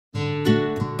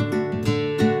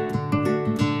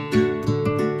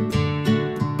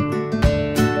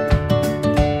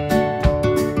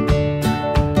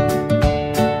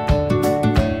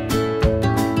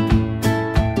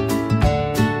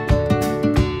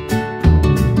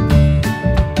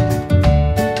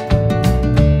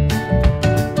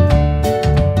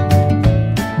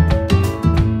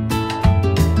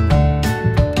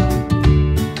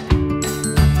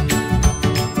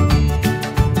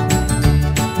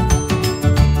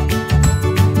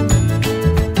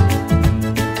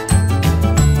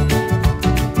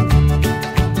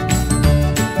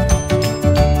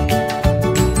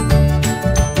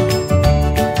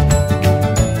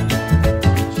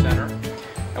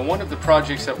And one of the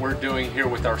projects that we're doing here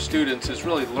with our students is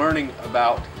really learning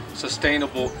about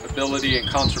sustainable ability and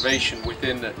conservation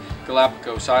within the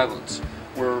Galapagos Islands.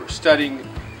 We're studying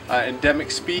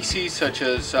endemic species such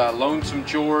as lonesome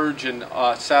George and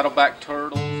saddleback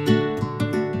turtles.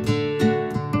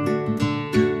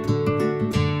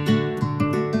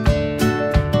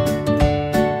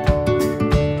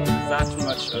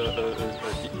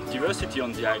 Diversity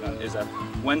on the island is that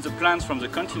when the plants from the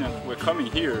continent were coming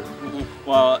here,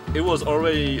 well, it was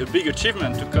already a big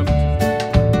achievement to come.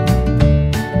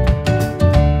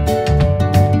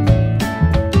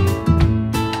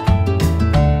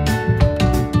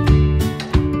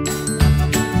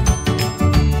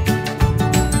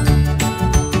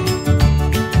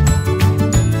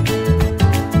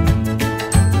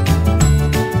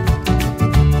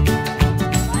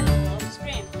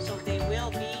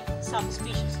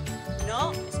 Subspecies,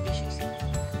 no species.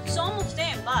 Some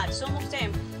of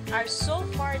them are so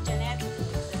far genetically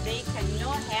that they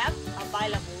cannot have a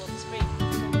biological